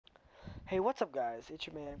Hey, what's up guys? It's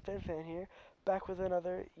your man, Fan here, back with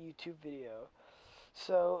another YouTube video.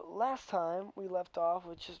 So, last time we left off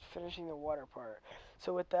with just finishing the water part.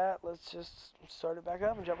 So with that, let's just start it back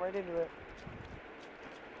up and jump right into it.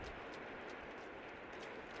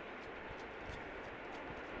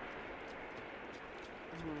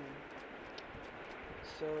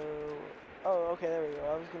 So, oh, okay, there we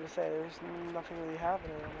go. I was gonna say, there's nothing really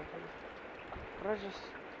happening on my place. But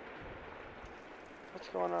what's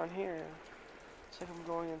going on here? It's like I'm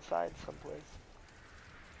going inside someplace.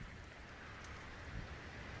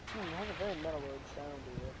 It has a very metalloid sound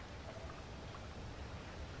to it.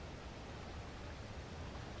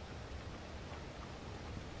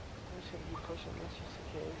 I'm just gonna keep pushing this just in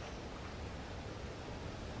case.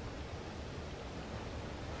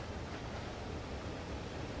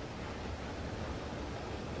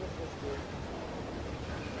 What does this do?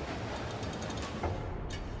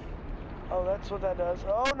 Oh, that's what that does.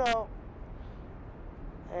 Oh no!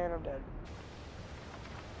 And I'm dead.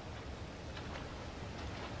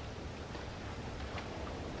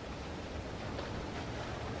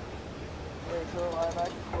 Wait, so if I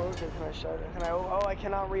can close it, can I shut it? Can I? Oh, I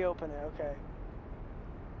cannot reopen it. Okay.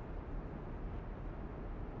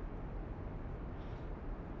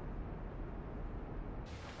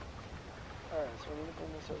 Alright, so we need to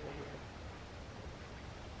bring this over here.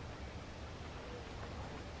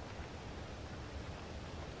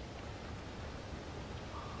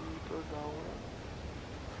 Keep her going.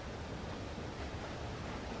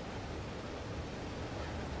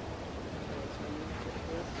 Okay, so we need to put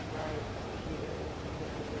this right here.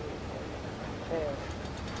 There.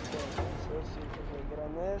 Okay, so let's see. Okay, get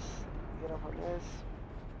on this. Get up on this.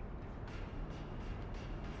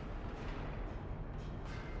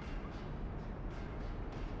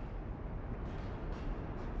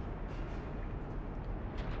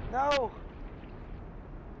 No!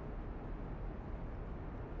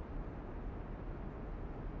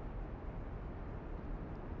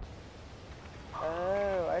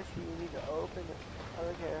 Oh, I see. You need to open it.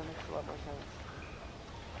 Okay, that makes a lot more sense.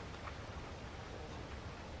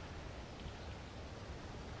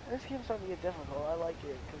 This game's starting to get difficult. I like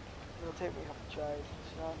it because it'll take me a couple tries.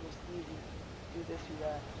 It's not just easy. Do this, do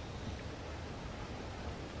that.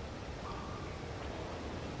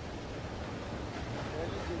 I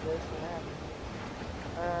just do this and that.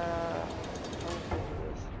 I'm just gonna do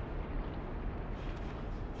this.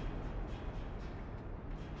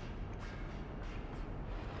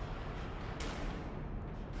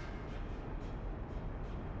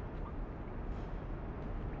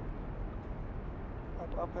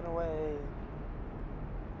 Up and away.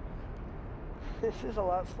 This is a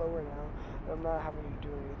lot slower now. I'm not having to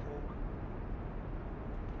do anything.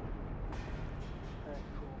 Alright,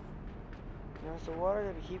 cool. Now is the water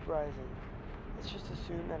going to keep rising? Let's just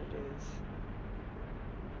assume that it is.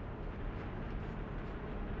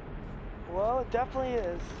 Well, it definitely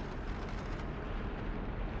is.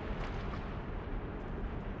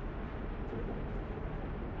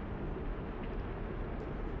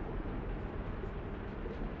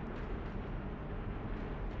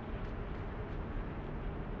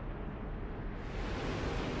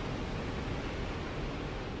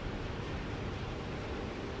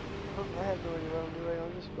 I have no idea what I'm doing.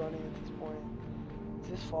 I'm just running at this point. Does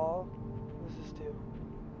this fall? What does this do?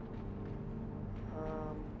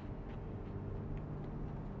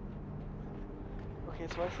 Okay,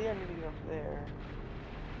 so I see I need to get up there.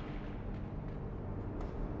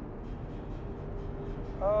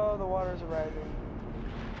 Oh, the waters are rising.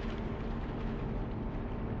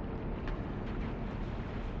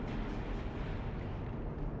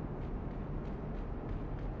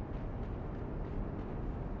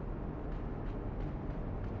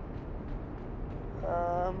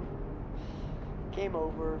 Game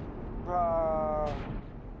over.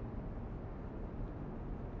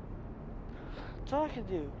 That's all I can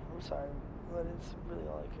do. I'm sorry, but it's really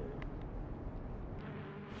all I can do.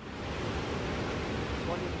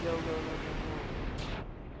 Go.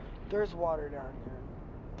 There's water down here.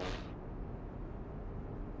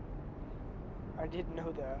 I didn't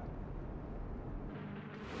know that.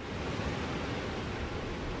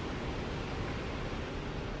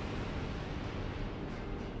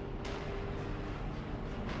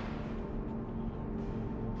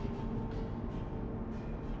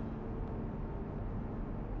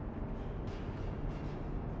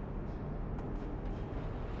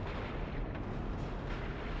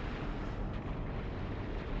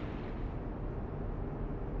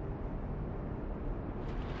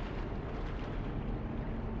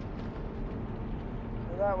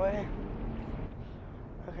 That way.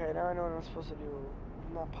 Okay, now I know what I'm supposed to do.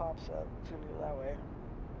 When that pops up, it's gonna go that way.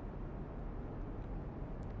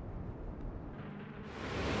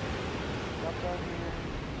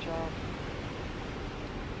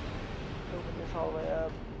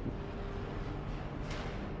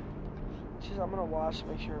 I'm gonna watch to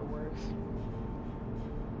make sure it works.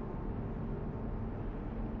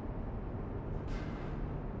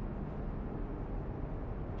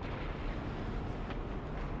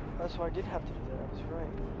 That's why I did have to do that. I was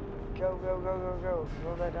right. Go, go, go, go, go.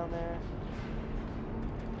 Roll that down there.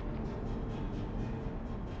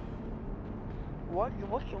 Why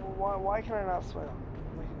can I not swim?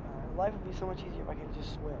 Like, life would be so much easier if I could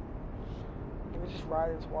just swim. I could just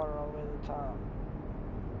ride this water all the way to the top.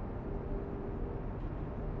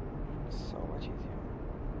 So much easier.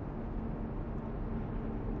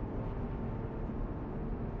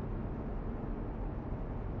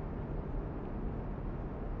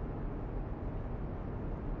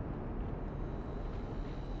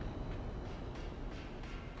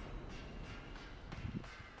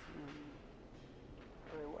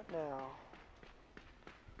 Alright, what now?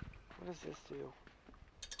 What does this do?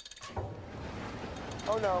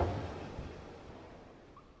 Oh no.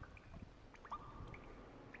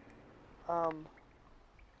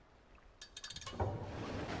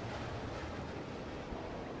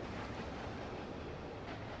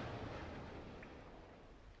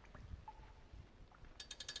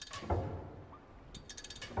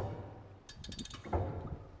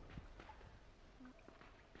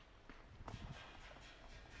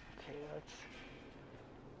 Okay, let's...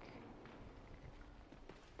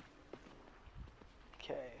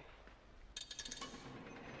 Okay.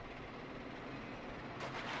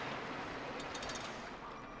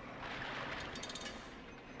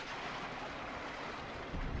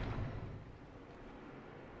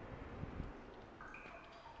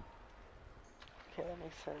 Okay, that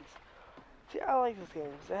makes sense. See, I like this game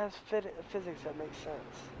because it has physics that makes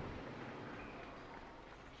sense.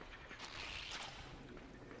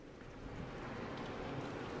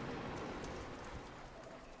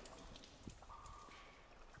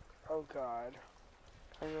 Oh god.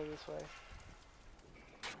 Can I go this way?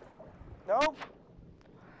 Nope!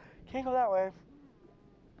 Can't go that way.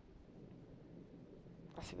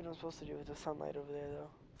 I see what I'm supposed to do with the sunlight over there though.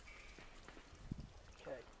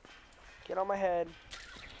 Okay. Get on my head.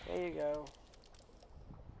 There you go.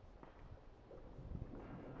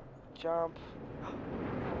 Jump.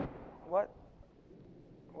 What?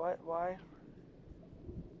 What? Why?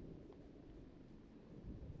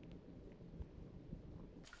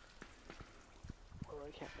 Well,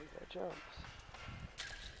 I can't make that jump.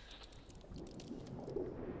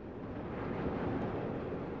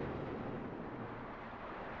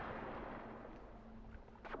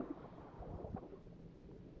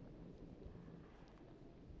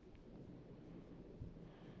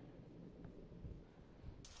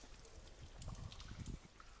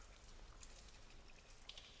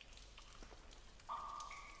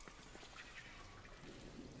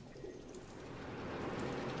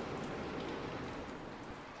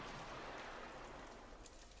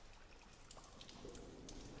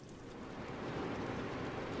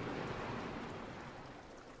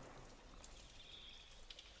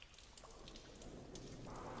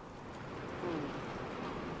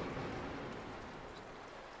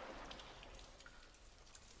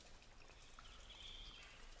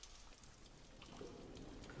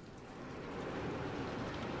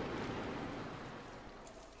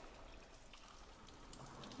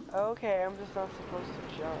 Okay, I'm just not supposed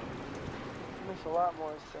to jump. It makes a lot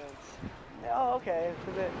more sense. Oh, okay,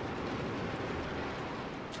 because it...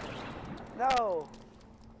 No!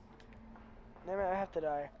 Never mind, I have to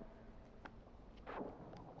die.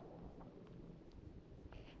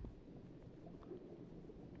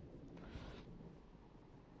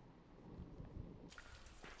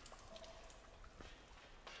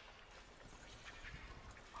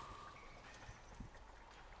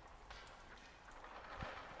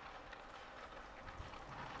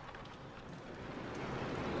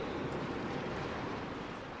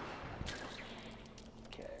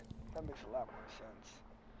 That makes a lot more sense.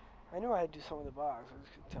 I knew I had to do something with the box, I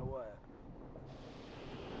just couldn't tell what.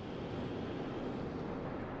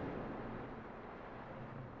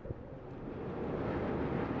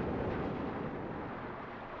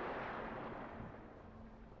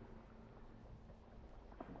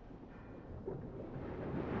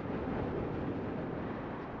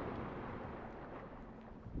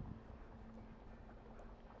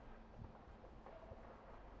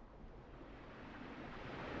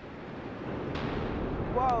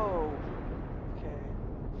 Whoa! Okay.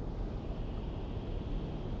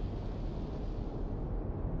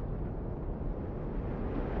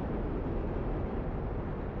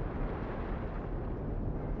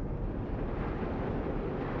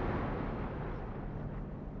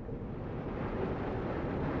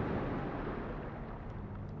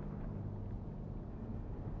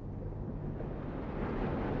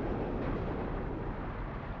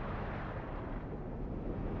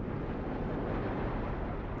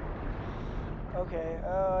 Okay,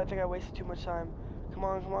 I think I wasted too much time. Come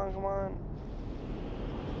on, come on, come on.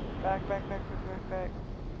 Back, back, back, back, back, back.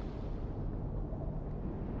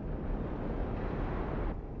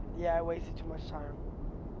 Yeah, I wasted too much time.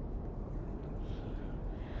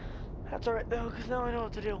 That's alright though, because now I know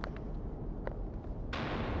what to do.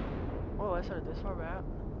 Oh, I started this far back.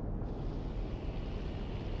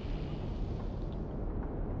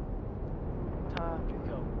 Time to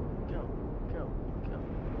go, go, go, go.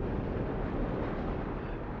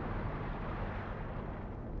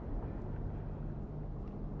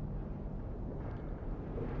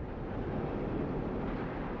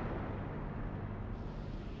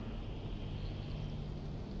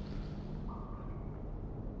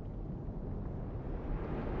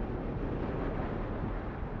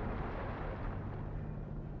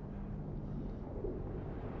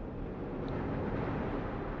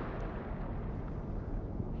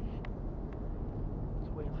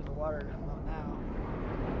 Water to come out now.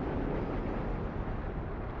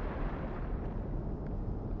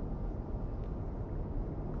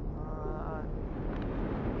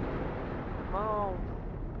 Come on.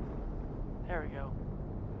 There we go.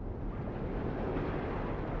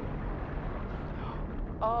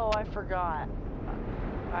 Oh, I forgot.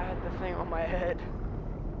 I had the thing on my head.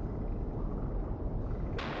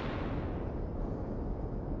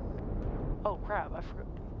 Oh crap, I forgot.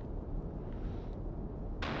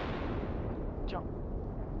 Jump.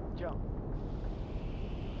 Jump.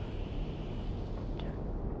 Okay.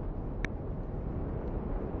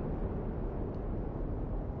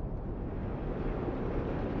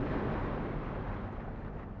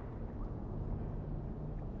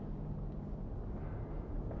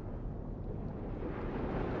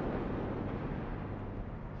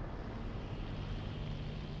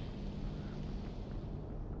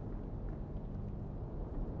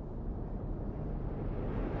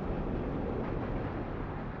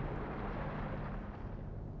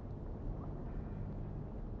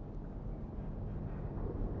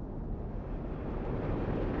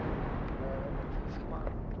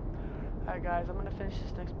 Alright guys, I'm gonna finish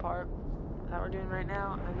this next part that we're doing right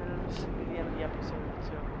now, and then this will be the end of the episode,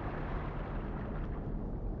 so.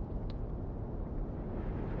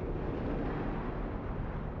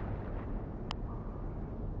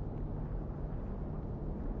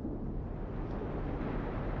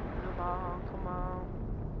 Come on, come on.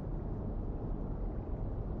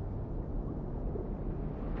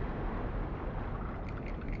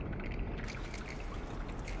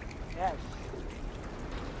 Yes.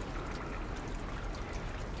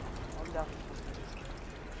 I'm done.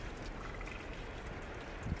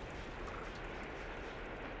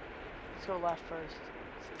 Let's go left first.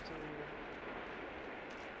 See what's over here.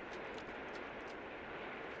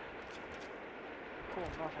 Cool,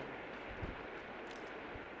 nothing.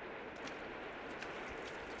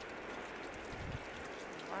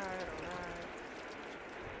 Alright, alright.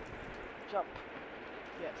 Jump.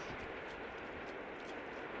 Yes.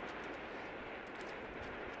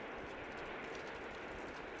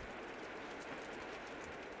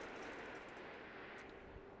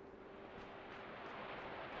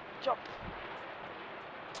 Jump.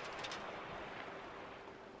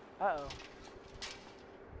 Uh-oh.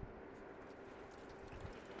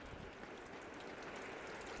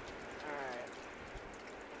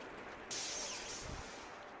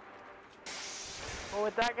 Well,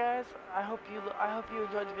 with that, guys, I hope you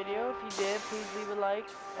enjoyed the video. If you did, please leave a like.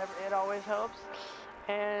 It always helps.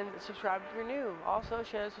 And subscribe if you're new. Also,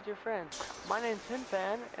 share this with your friends. My name's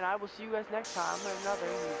TimFan, and I will see you guys next time in another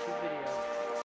YouTube video.